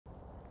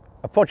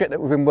A project that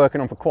we've been working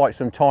on for quite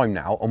some time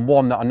now, and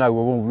one that I know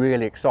we're all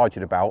really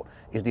excited about,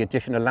 is the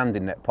addition of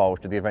landing net poles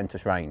to the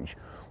Aventus range.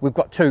 We've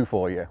got two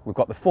for you. We've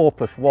got the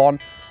 4+1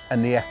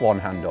 and the F1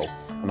 handle,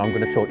 and I'm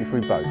going to talk you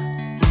through both.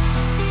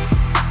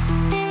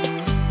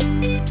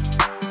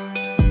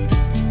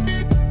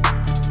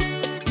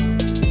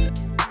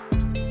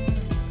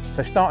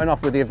 So starting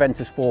off with the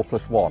Aventus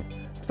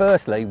 4+1.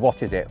 Firstly,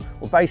 what is it?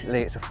 Well,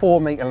 basically it's a 4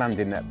 metre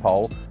landing net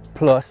pole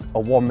plus a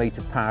 1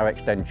 metre power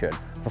extension.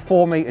 For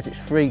 4 metres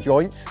it's 3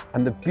 joints,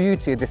 and the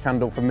beauty of this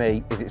handle for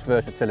me is its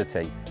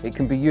versatility. It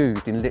can be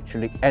used in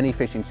literally any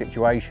fishing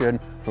situation,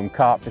 from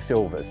carp to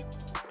silvers.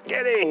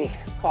 Get in!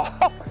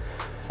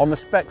 On the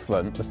spec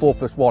front, the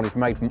 4+1 is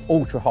made from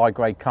ultra high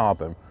grade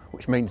carbon,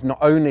 which means not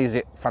only is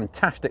it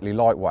fantastically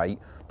lightweight,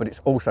 but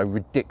it's also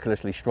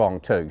ridiculously strong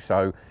too.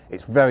 So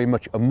it's very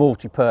much a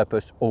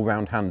multi-purpose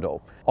all-round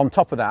handle. On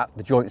top of that,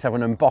 the joints have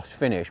an embossed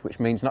finish, which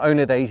means not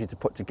only are they easy to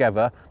put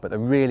together, but they're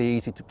really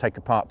easy to take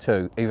apart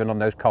too, even on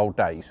those cold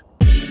days.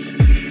 The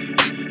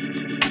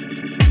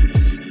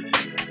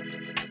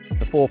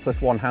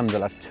 4+1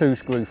 handle has 2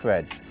 screw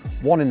threads,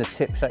 one in the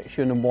tip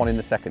section and one in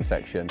the second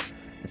section.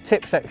 The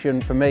tip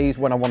section for me is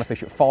when I want to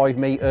fish at 5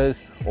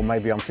 metres, or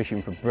maybe I'm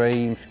fishing for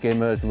bream,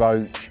 skimmers,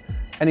 roach,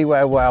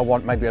 anywhere where I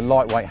want maybe a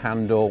lightweight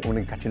handle when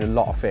I'm catching a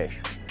lot of fish.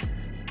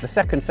 The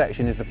second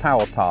section is the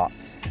power part.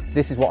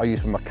 This is what I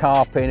use for my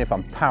carping, if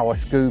I'm power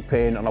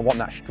scooping and I want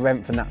that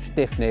strength and that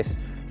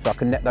stiffness so I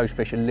can net those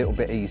fish a little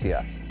bit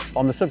easier.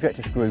 On the subject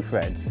of screw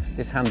threads,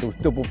 this handle's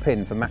double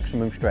pinned for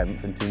maximum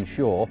strength and to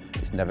ensure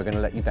it's never going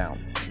to let you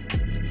down.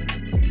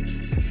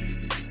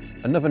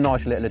 Another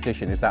nice little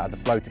addition is that of the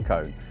floater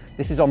cone.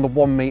 This is on the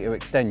 1 metre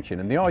extension,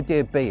 and the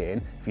idea being,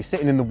 if you're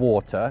sitting in the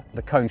water,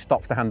 the cone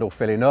stops the handle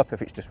filling up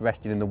if it's just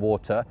resting in the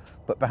water,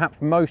 but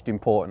perhaps most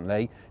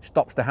importantly,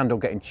 stops the handle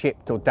getting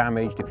chipped or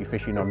damaged if you're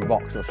fishing on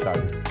rocks or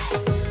stone.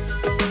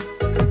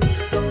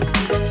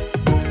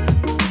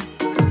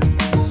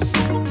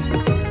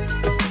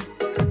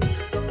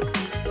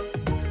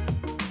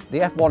 The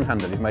F1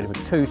 handle is made up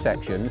of 2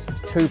 sections,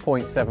 it's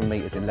 2.7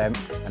 metres in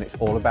length, and it's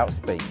all about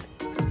speed.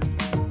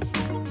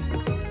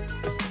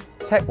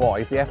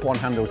 Tech-wise, the F1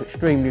 handle is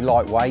extremely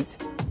lightweight,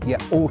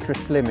 yet ultra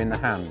slim in the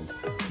hand.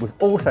 We've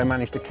also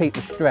managed to keep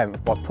the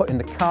strength by putting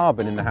the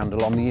carbon in the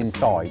handle on the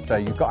inside, so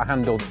you've got a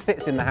handle that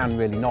sits in the hand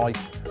really nice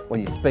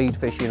when you're speed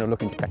fishing or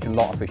looking to catch a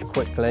lot of fish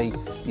quickly,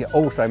 yet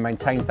also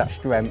maintains that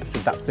strength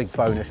should that big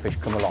bonus fish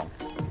come along.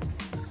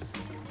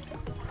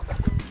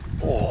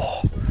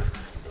 Oh,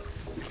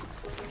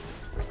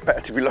 better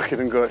to be lucky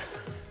than good.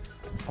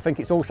 I think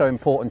it's also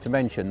important to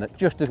mention that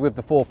just as with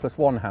the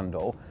 4+1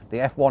 handle, the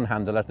F1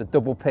 handle has the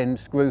double pinned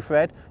screw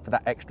thread for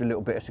that extra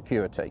little bit of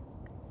security.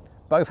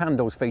 Both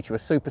handles feature a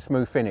super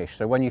smooth finish,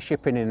 so when you're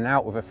shipping in and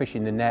out with a fish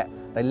in the net,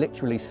 they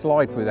literally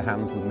slide through the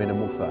hands with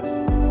minimal fuss.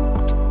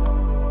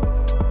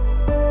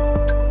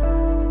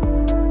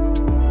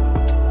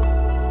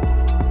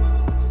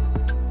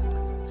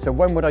 So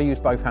when would I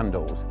use both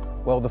handles?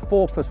 Well, the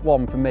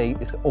 4+1 for me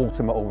is the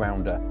ultimate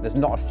all-rounder. There's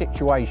not a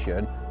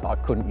situation that I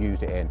couldn't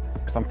use it in.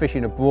 If I'm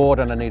fishing abroad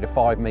and I need a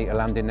 5 metre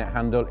landing net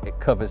handle, it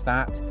covers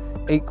that.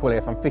 Equally,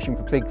 if I'm fishing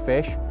for big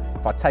fish,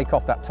 if I take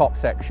off that top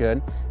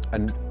section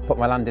and put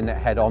my landing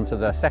net head onto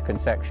the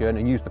second section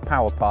and use the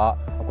power part,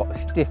 I've got the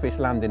stiffest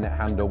landing net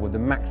handle with the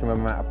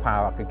maximum amount of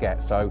power I could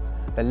get. So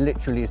there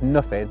literally is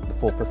nothing the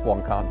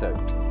 4+1 can't do.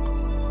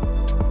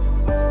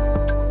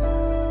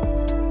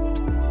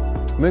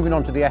 Moving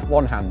on to the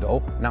F1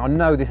 handle, now I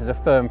know this is a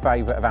firm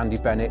favourite of Andy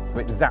Bennett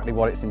for exactly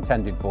what it's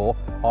intended for,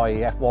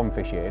 i.e. F1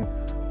 fishing,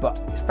 but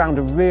it's found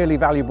a really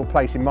valuable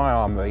place in my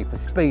armoury for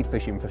speed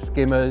fishing for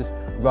skimmers,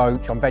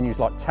 roach, on venues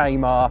like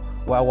Tamar,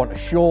 where I want a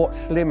short,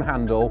 slim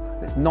handle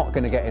that's not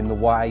going to get in the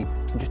way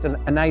and just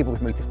enables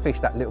me to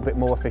fish that little bit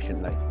more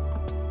efficiently.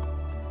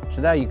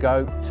 So there you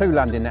go, 2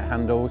 landing net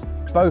handles,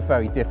 both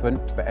very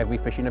different, but every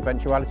fishing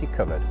eventuality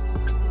covered.